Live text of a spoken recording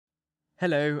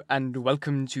Hello, and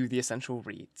welcome to The Essential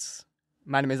Reads.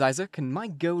 My name is Isaac, and my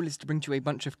goal is to bring to you a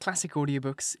bunch of classic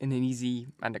audiobooks in an easy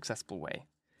and accessible way.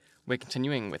 We're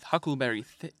continuing with Huckleberry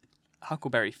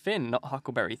Finn, not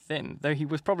Huckleberry Thin, though he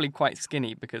was probably quite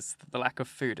skinny because of the lack of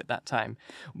food at that time.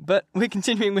 But we're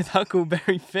continuing with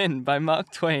Huckleberry Finn by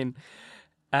Mark Twain.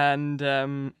 And,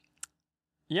 the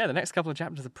next couple of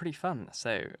chapters are pretty fun,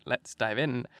 so let's dive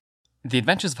in. The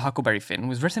Adventures of Huckleberry Finn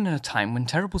was written in a time when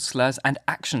terrible slurs and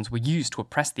actions were used to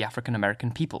oppress the African-American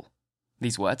people.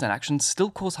 These words and actions still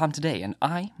cause harm today, and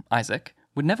I, Isaac,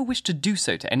 would never wish to do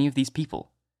so to any of these people.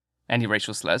 Any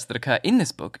racial slurs that occur in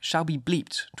this book shall be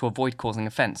bleeped to avoid causing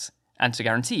offence, and to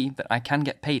guarantee that I can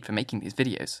get paid for making these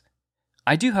videos.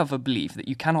 I do, however, believe that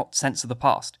you cannot censor the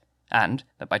past, and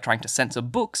that by trying to censor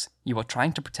books, you are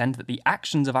trying to pretend that the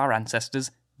actions of our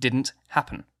ancestors didn't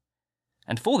happen.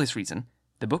 And for this reason,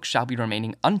 the book shall be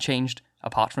remaining unchanged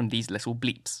apart from these little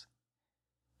bleeps.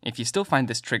 If you still find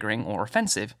this triggering or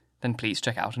offensive, then please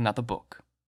check out another book.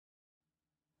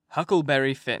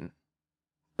 Huckleberry Finn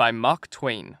by Mark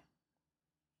Twain.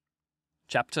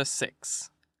 Chapter 6.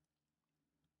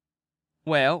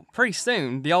 Well, pretty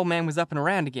soon the old man was up and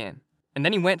around again, and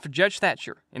then he went for Judge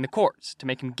Thatcher in the courts to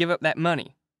make him give up that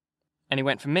money. And he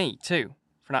went for me, too,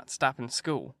 for not stopping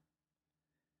school.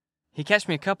 He catched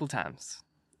me a couple times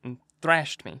and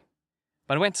thrashed me,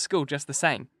 but I went to school just the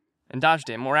same, and dodged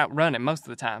him or outrun him most of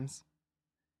the times.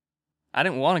 I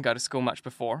didn't want to go to school much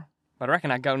before, but I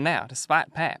reckon I'd go now to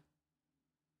spite Pap.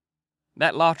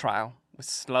 That law trial was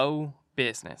slow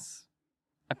business.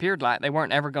 Appeared like they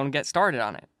weren't ever going to get started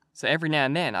on it, so every now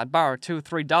and then I'd borrow $2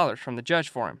 or $3 from the judge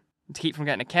for him, to keep from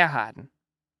getting a cowhiding.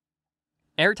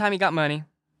 Every time he got money,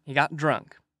 he got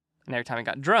drunk, and every time he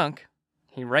got drunk,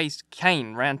 he raised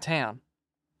Cain round town,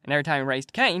 and every time he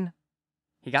raised Cain,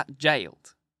 he got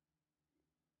jailed.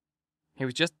 He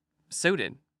was just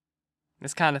suited.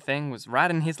 This kind of thing was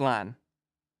right in his line.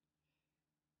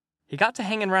 He got to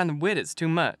hanging around the widows too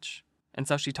much, and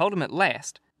so she told him at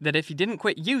last that if he didn't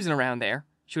quit using around there,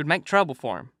 she would make trouble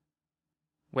for him.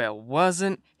 Well,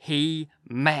 wasn't he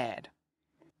mad?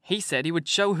 He said he would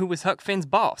show who was Huck Finn's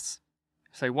boss.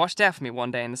 So he washed out for me one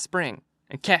day in the spring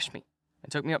and cashed me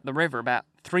and took me up the river about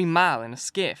 3 miles in a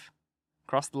skiff,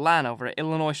 across the line over at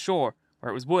Illinois shore where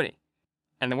it was woody,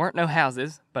 and there weren't no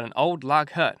houses but an old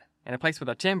log hut and a place where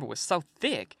the timber was so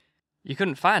thick you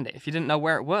couldn't find it if you didn't know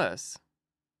where it was.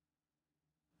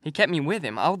 He kept me with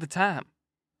him all the time.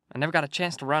 I never got a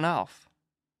chance to run off.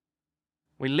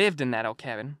 We lived in that old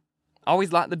cabin,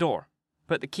 always locked the door,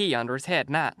 put the key under his head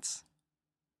nights.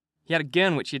 He had a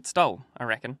gun which he had stole, I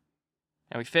reckon,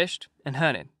 and we fished and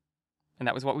hunted, and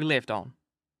that was what we lived on.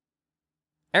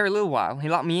 Every little while he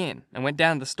locked me in and went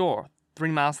down to the store 3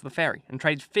 miles to the ferry and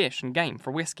traded fish and game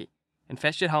for whiskey, and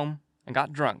fetched it home and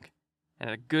got drunk and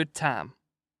had a good time,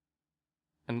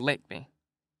 and licked me.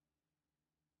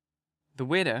 The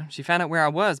widow, she found out where I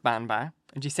was by and by,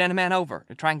 and she sent a man over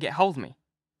to try and get hold of me,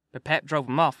 but Pap drove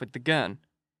him off with the gun,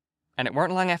 and it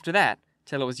weren't long after that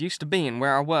till I was used to being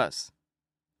where I was,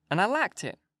 and I liked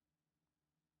it.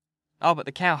 All but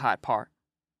the cowhide part.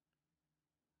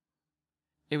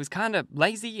 It was kind of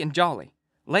lazy and jolly,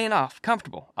 laying off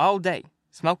comfortable all day,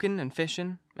 smoking and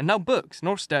fishing, and no books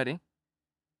nor study.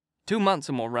 2 months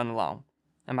or more run along,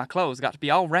 and my clothes got to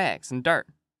be all rags and dirt.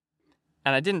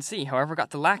 And I didn't see how I ever got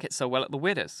to like it so well at the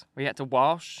widow's. We had to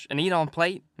wash and eat on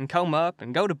plate and comb up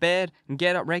and go to bed and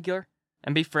get up regular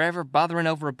and be forever bothering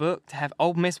over a book to have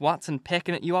old Miss Watson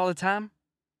pecking at you all the time.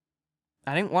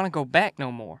 I didn't want to go back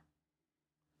no more.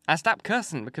 I stopped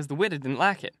cussing because the widow didn't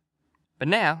like it. But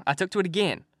now I took to it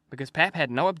again because Pap had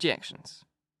no objections.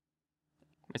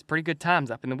 It's pretty good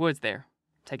times up in the woods there,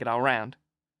 take it all round.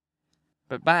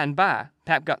 But by and by,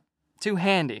 Pap got too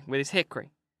handy with his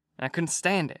hickory, and I couldn't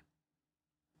stand it.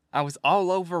 I was all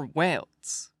over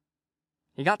welts.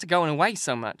 He got to going away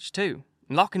so much, too,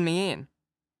 and locking me in.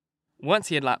 Once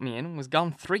he had locked me in and was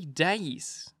gone 3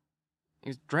 days. It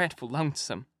was dreadful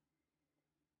lonesome.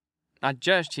 I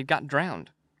judged he'd got drowned,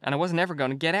 and I wasn't ever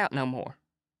going to get out no more.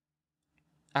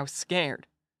 I was scared.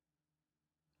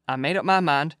 I made up my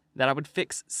mind that I would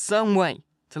fix some way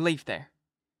to leave there.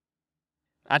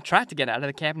 I tried to get out of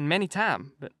the cabin many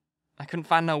times, but I couldn't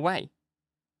find no way.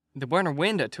 There weren't a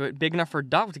window to it big enough for a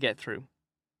dog to get through.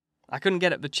 I couldn't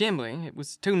get up the chimney, it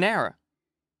was too narrow,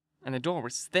 and the door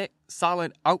was thick,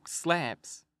 solid oak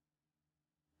slabs.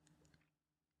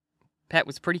 Pat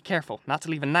was pretty careful not to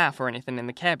leave a knife or anything in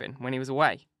the cabin when he was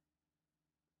away.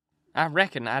 I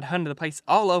reckon I'd hunted the place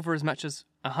all over as much as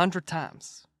 100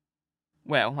 times.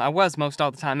 Well, I was most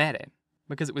all the time at it,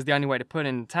 because it was the only way to put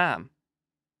in the time.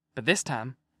 But this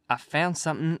time, I found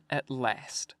something at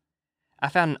last. I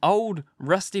found an old,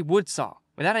 rusty wood saw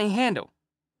without any handle.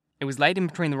 It was laid in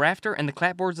between the rafter and the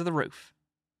clapboards of the roof.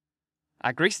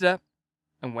 I greased it up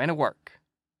and went to work.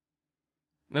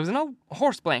 There was an old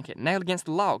horse blanket nailed against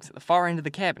the logs at the far end of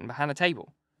the cabin behind the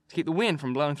table to keep the wind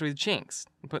from blowing through the chinks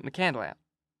and putting the candle out.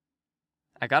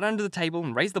 I got under the table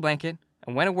and raised the blanket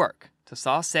and went to work to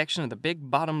saw a section of the big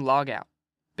bottom log out,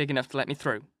 big enough to let me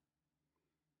through.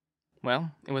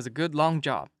 Well, it was a good long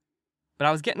job, but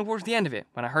I was getting towards the end of it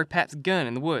when I heard Pap's gun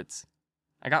in the woods.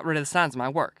 I got rid of the signs of my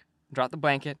work, dropped the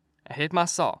blanket, I hid my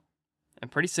saw,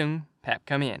 and pretty soon Pap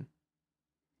come in.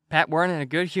 Pap weren't in a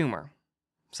good humor,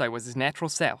 so he was his natural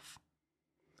self.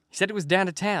 He said he was down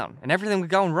to town and everything was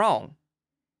going wrong.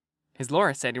 His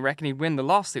lawyer said he reckoned he'd win the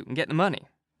lawsuit and get the money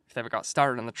if they ever got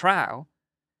started on the trial,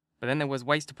 but then there was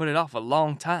ways to put it off a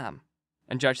long time,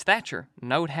 and Judge Thatcher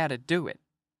knowed how to do it.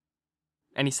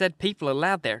 And he said people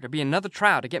allowed there to be another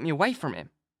trial to get me away from him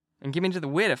and give me to the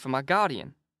widow for my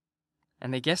guardian,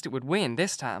 and they guessed it would win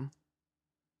this time.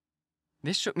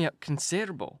 This shook me up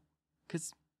considerable,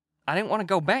 'cause I didn't want to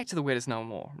go back to the widows no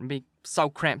more and be so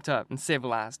cramped up and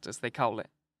civilized, as they call it.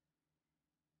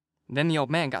 Then the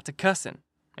old man got to cussing,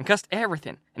 and cussed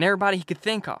everything and everybody he could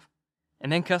think of,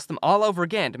 and then cussed them all over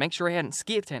again to make sure he hadn't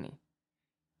skipped any.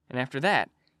 And after that,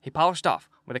 he polished off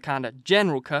with a kind of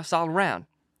general cuss all around,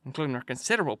 including a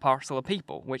considerable parcel of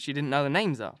people which he didn't know the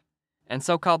names of, and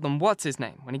so called them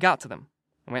what's-his-name when he got to them,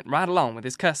 and went right along with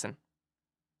his cussing.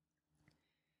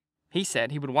 He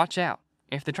said he would watch out.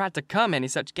 If they tried to come any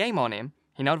such game on him,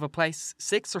 he knowed of a place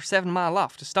 6 or 7 mile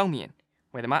off to stow me in,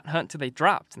 where they might hunt till they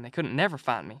dropped and they couldn't never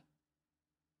find me.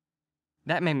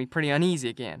 That made me pretty uneasy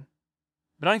again,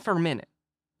 but only for a minute.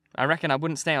 I reckon I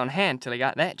wouldn't stay on hand till he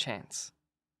got that chance.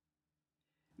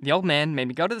 The old man made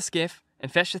me go to the skiff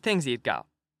and fetch the things he had got.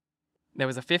 There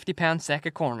was a 50-pound sack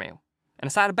of cornmeal, and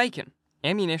a side of bacon,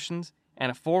 ammunitions,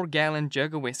 and a 4-gallon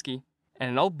jug of whiskey,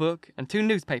 and an old book and 2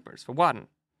 newspapers for wadding,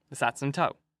 besides some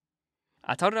tow.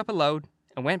 I toted up a load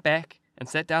and went back and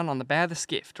sat down on the bow of the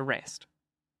skiff to rest.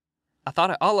 I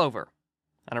thought it all over,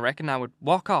 and I reckoned I would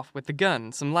walk off with the gun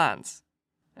and some lines,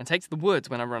 and take to the woods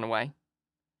when I run away.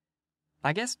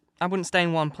 I guess I wouldn't stay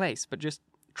in one place, but just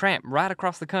tramp right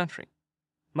across the country,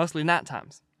 mostly night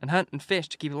times, and hunt and fish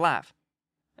to keep alive,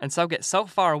 and so get so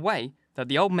far away that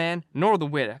the old man nor the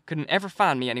widow couldn't ever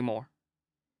find me any more.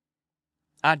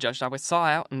 I judged I would saw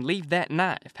out and leave that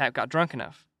night if Pap got drunk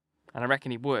enough, and I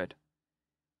reckon he would.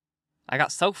 I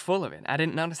got so full of it I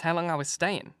didn't notice how long I was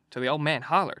staying till the old man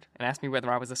hollered and asked me whether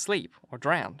I was asleep or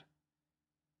drowned.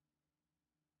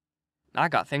 I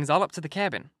got things all up to the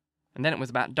cabin, and then it was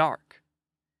about dark.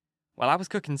 While I was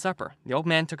cooking supper, the old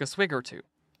man took a swig or two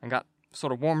and got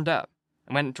sort of warmed up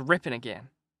and went into ripping again.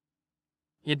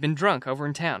 He had been drunk over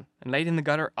in town and laid in the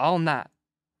gutter all night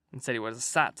and said he was a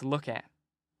sight to look at.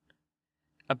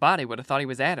 A body would have thought he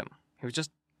was Adam. He was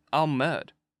just all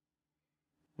mud.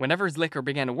 Whenever his liquor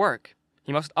began to work,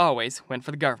 he most always went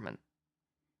for the government.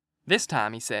 This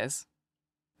time, he says,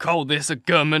 "Call this a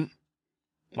government?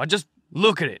 Why, just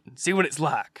look at it and see what it's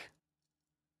like.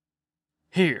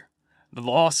 Here, the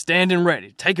law standing ready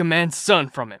to take a man's son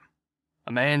from him.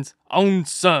 A man's own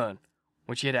son,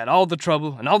 which he had all the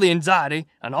trouble and all the anxiety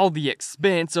and all the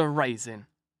expense of raising.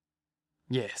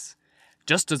 Yes,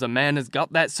 just as a man has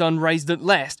got that son raised at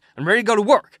last and ready to go to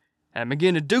work and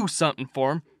begin to do something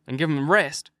for him and give him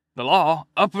rest, the law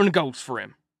up and goes for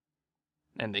him.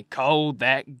 And they call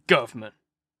that government.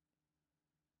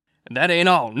 And that ain't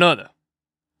all, nuther.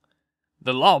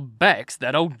 The law backs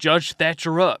that old Judge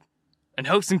Thatcher up and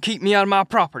helps him keep me out of my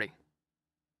property.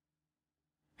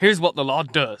 Here's what the law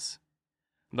does.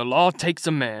 The law takes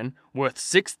a man worth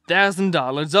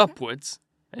 $6,000 upwards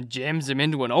and jams him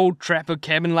into an old trapper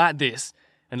cabin like this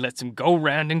and lets him go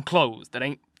round in clothes that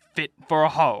ain't fit for a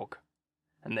hog.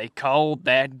 And they call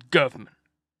that government.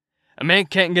 A man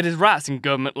can't get his rights in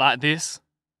government like this.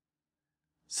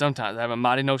 Sometimes I have a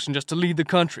mighty notion just to leave the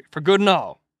country, for good and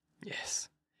all. Yes,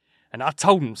 and I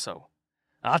told him so.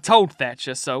 I told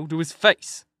Thatcher so to his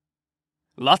face.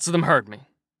 Lots of them heard me.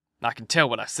 I can tell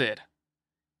what I said.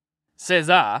 Says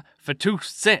I, for 2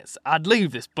 cents, I'd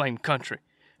leave this blamed country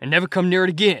and never come near it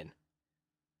again.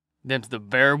 Them's the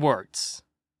very words.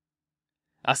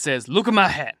 I says, look at my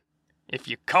hat, if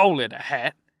you call it a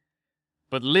hat.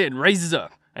 But the lid raises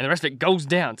up, and the rest of it goes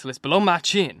down till it's below my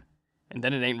chin, and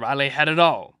then it ain't rightly a hat at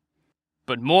all,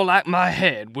 but more like my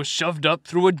head was shoved up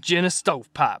through a gin of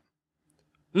stovepipe.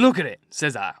 Look at it,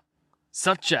 says I.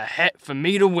 Such a hat for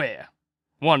me to wear.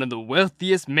 One of the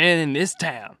wealthiest men in this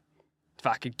town, if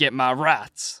I could get my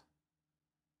rights.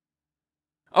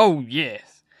 Oh,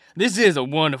 yes, this is a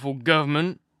wonderful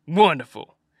government,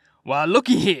 wonderful. Why,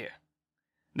 looky here.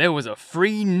 There was a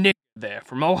free nigger there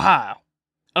from Ohio,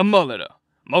 a mulatter,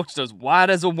 most as white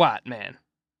as a white man.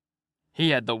 He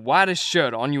had the whitest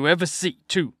shirt on you ever see,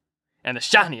 too, and the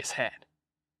shiniest hat.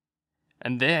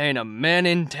 And there ain't a man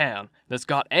in town that's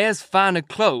got as fine a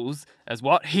clothes as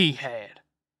what he had.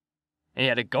 He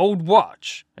had a gold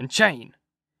watch and chain,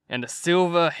 and a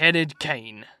silver-headed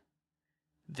cane.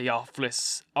 The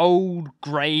awfullest old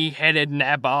gray-headed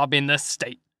nabob in the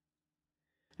state.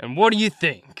 And what do you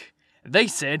think? They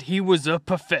said he was a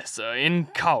professor in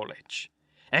college,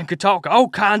 and could talk all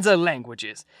kinds of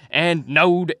languages, and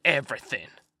knowed everything.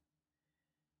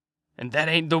 And that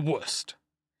ain't the worst.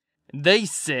 They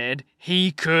said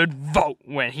he could vote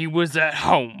when he was at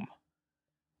home.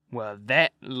 Well,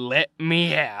 that let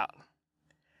me out.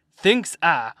 Thinks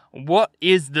I, what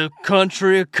is the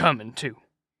country a-comin' to?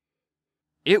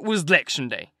 It was 'lection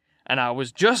day, and I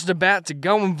was just about to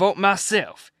go and vote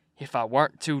myself, if I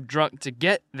weren't too drunk to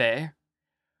get there.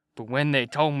 But when they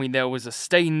told me there was a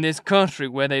state in this country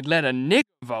where they'd let a nigger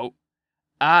vote,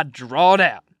 I drawed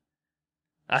out.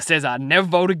 I says I'd never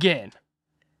vote again.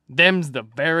 Them's the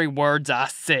very words I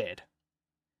said.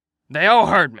 They all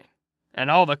heard me, and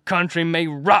all the country may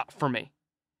rot for me.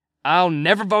 I'll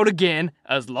never vote again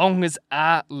as long as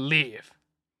I live.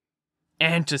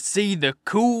 And to see the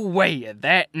cool way of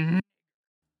that nigger.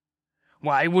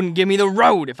 Why, he wouldn't give me the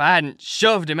road if I hadn't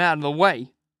shoved him out of the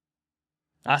way.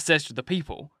 I says to the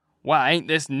people, why ain't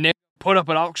this nigger put up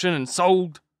at auction and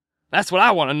sold? That's what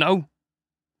I want to know.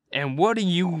 And what do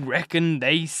you reckon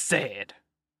they said?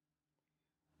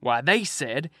 Why, they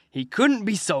said he couldn't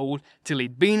be sold till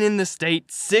he'd been in the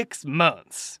state 6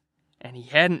 months, and he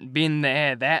hadn't been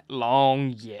there that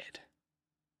long yet.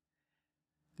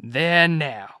 There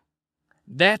now,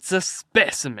 that's a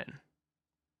specimen.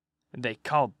 They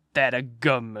called that a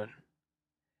government.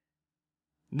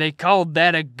 They called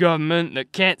that a government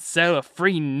that can't sell a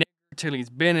free nigger till he's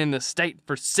been in the state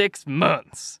for 6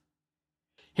 months.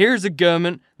 Here's a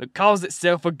government that calls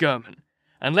itself a government,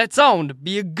 and lets on to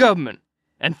be a government,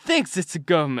 and thinks it's a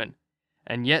government,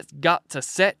 and yet's got to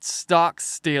set stock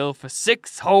still for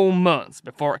 6 whole months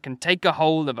before it can take a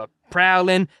hold of a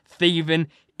prowling, thieving,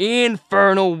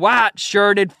 infernal,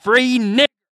 white-shirted free nigger.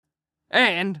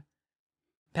 And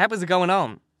Pap was a-going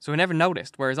on, so he never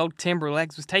noticed where his old timber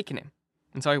legs was taking him,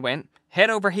 and so he went head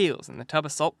over heels in the tub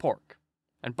of salt pork,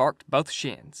 and barked both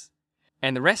shins.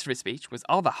 And the rest of his speech was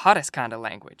all the hottest kind of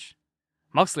language,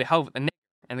 mostly hove at the nigger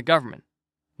and the government,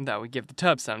 though he give the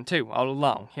tub some too, all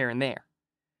along, here and there.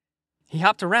 He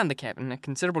hopped around the cabin a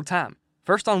considerable time,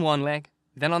 first on one leg,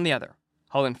 then on the other,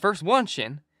 holding first one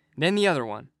shin, then the other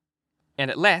one, and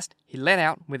at last he let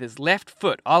out with his left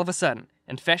foot all of a sudden,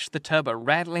 and fetched the tub a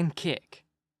rattling kick.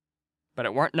 But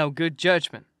it weren't no good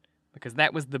judgment, because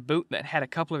that was the boot that had a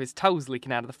couple of his toes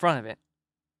leaking out of the front of it.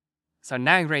 So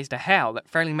now he raised a howl that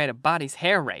fairly made a body's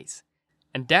hair raise,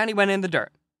 and down he went in the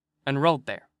dirt, and rolled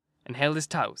there, and held his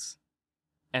toes.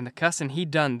 And the cussin' he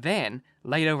done then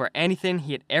laid over anything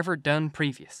he had ever done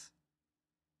previous.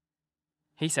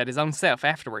 He said his own self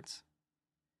afterwards.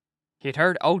 He had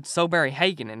heard old Huckleberry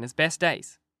Hagan in his best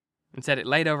days, and said it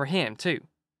laid over him too.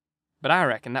 But I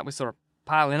reckon that was sort of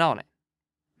piling on it.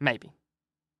 Maybe.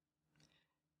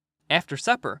 After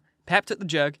supper, Pap took the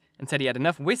jug and said he had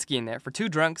enough whiskey in there for 2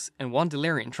 drunks and 1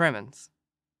 delirium tremens.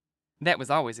 That was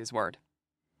always his word.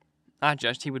 I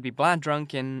judged he would be blind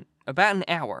drunk in about an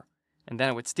hour, and then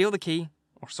I would steal the key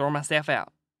or sore myself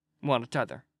out, one or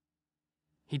t'other.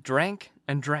 He drank,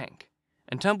 and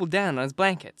tumbled down on his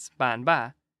blankets by and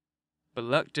by, but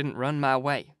luck didn't run my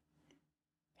way.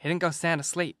 He didn't go sound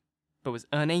asleep, but was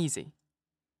uneasy.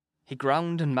 He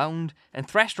groaned and moaned and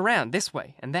thrashed around this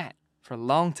way and that for a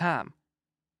long time.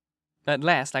 At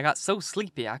last I got so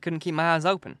sleepy I couldn't keep my eyes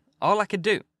open, all I could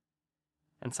do.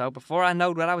 And so before I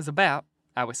knowed what I was about,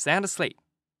 I was sound asleep,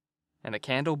 and the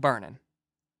candle burning.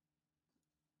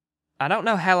 I don't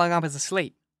know how long I was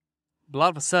asleep, but all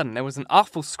of a sudden there was an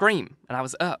awful scream, and I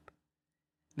was up.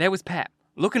 There was Pap,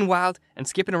 looking wild and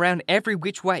skipping around every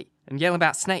which way and yelling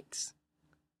about snakes.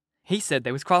 He said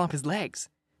they was crawling up his legs,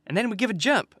 and then he would give a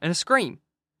jump and a scream,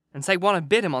 and say one had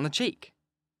bit him on the cheek.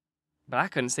 But I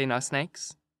couldn't see no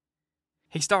snakes.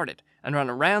 He started and run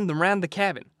around and round the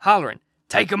cabin, hollering,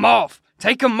 "Take him off!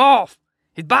 Take him off!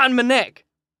 He's biting my neck!"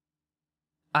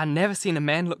 I never seen a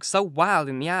man look so wild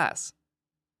in the eyes.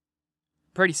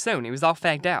 Pretty soon he was all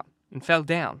fagged out and fell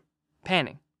down,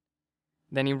 panting.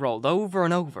 Then he rolled over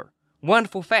and over,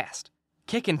 wonderful fast,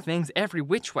 kicking things every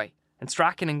which way, and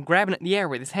striking and grabbing at the air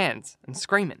with his hands, and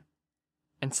screaming,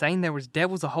 and saying there was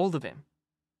devils a hold of him.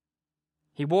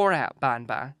 He wore out by and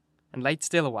by, and laid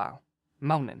still a while,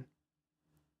 moaning.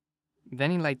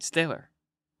 Then he laid stiller,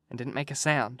 and didn't make a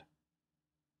sound.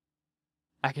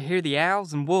 I could hear the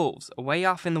owls and wolves away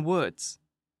off in the woods,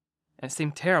 and it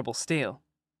seemed terrible still.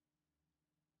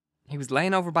 He was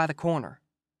laying over by the corner.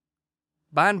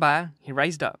 By and by, he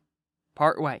raised up,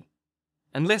 part way,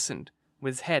 and listened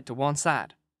with his head to one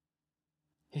side.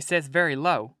 He says very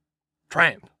low,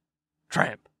 "Tramp,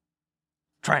 tramp,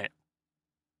 tramp.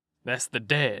 That's the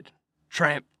dead.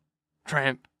 Tramp,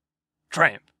 tramp,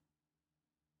 tramp.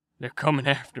 They're coming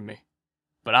after me,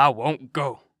 but I won't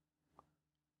go.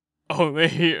 Oh, they're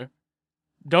here.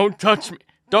 Don't touch me.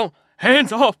 Don't.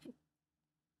 Hands off.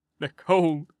 They're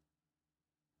cold.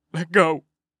 Let go.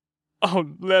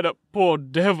 Oh, let a poor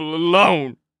devil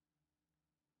alone."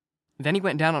 Then he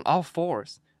went down on all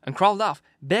fours and crawled off,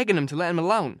 begging him to let him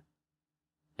alone.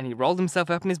 And he rolled himself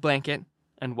up in his blanket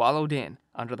and wallowed in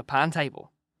under the pine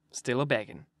table, still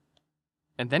a-begging.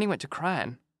 And then he went to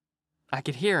crying. I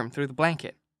could hear him through the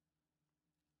blanket.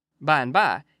 By and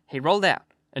by, he rolled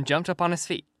out and jumped up on his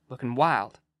feet, looking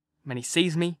wild. And he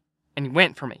seized me, and he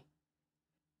went for me.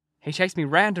 He chased me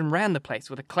round and round the place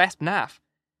with a clasp knife,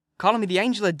 calling me the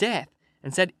angel of death,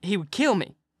 and said he would kill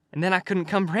me, and then I couldn't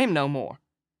come for him no more.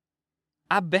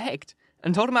 I begged,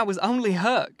 and told him I was only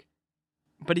Huck.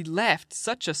 But he laughed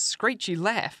such a screechy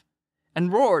laugh,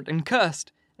 and roared and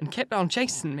cussed, and kept on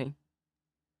chasing me.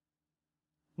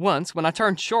 Once, when I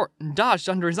turned short and dodged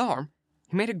under his arm,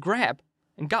 he made a grab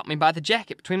and got me by the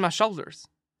jacket between my shoulders.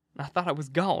 I thought I was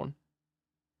gone.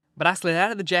 But I slid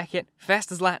out of the jacket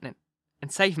fast as lightning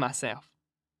and saved myself.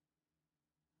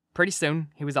 Pretty soon,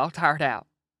 he was all tired out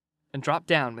and dropped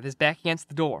down with his back against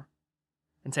the door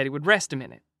and said he would rest a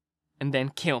minute and then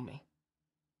kill me.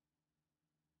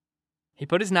 He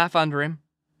put his knife under him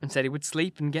and said he would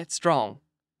sleep and get strong,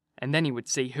 and then he would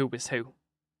see who was who.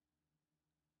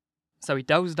 So he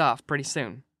dozed off pretty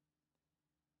soon.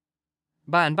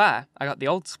 By and by, I got the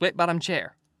old split-bottom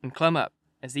chair and clumb up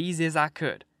as easy as I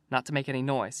could, not to make any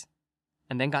noise,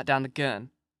 and then got down the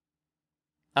gun.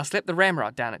 I slipped the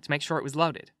ramrod down it to make sure it was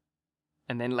loaded,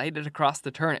 and then laid it across the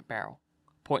turnip barrel,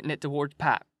 pointing it towards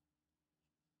Pipe,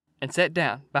 and sat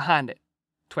down behind it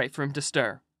to wait for him to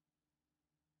stir.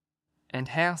 And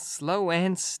how slow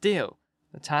and still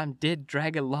the time did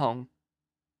drag along.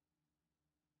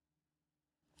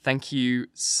 Thank you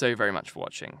so very much for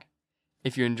watching.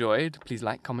 If you enjoyed, please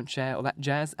like, comment, share, all that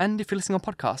jazz. And if you're listening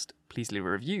on podcast, please leave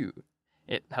a review.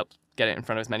 It helps get it in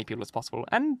front of as many people as possible,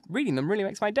 and reading them really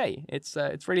makes my day. It's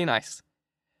really nice.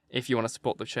 If you want to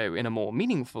support the show in a more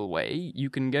meaningful way, you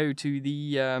can go to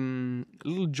the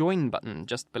little join button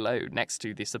just below, next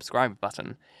to the subscribe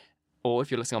button. Or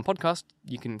if you're listening on podcast,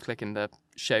 you can click in the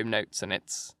show notes, and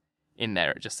it's in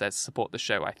there. It just says support the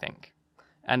show, I think.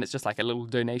 And it's just like a little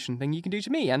donation thing you can do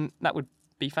to me, and that would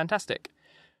be fantastic.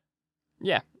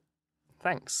 Yeah,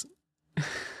 thanks.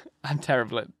 I'm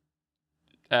terrible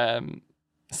at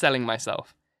selling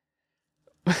myself.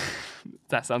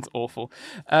 That sounds awful.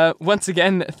 Once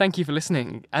again, thank you for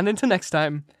listening, and until next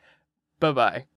time, bye-bye.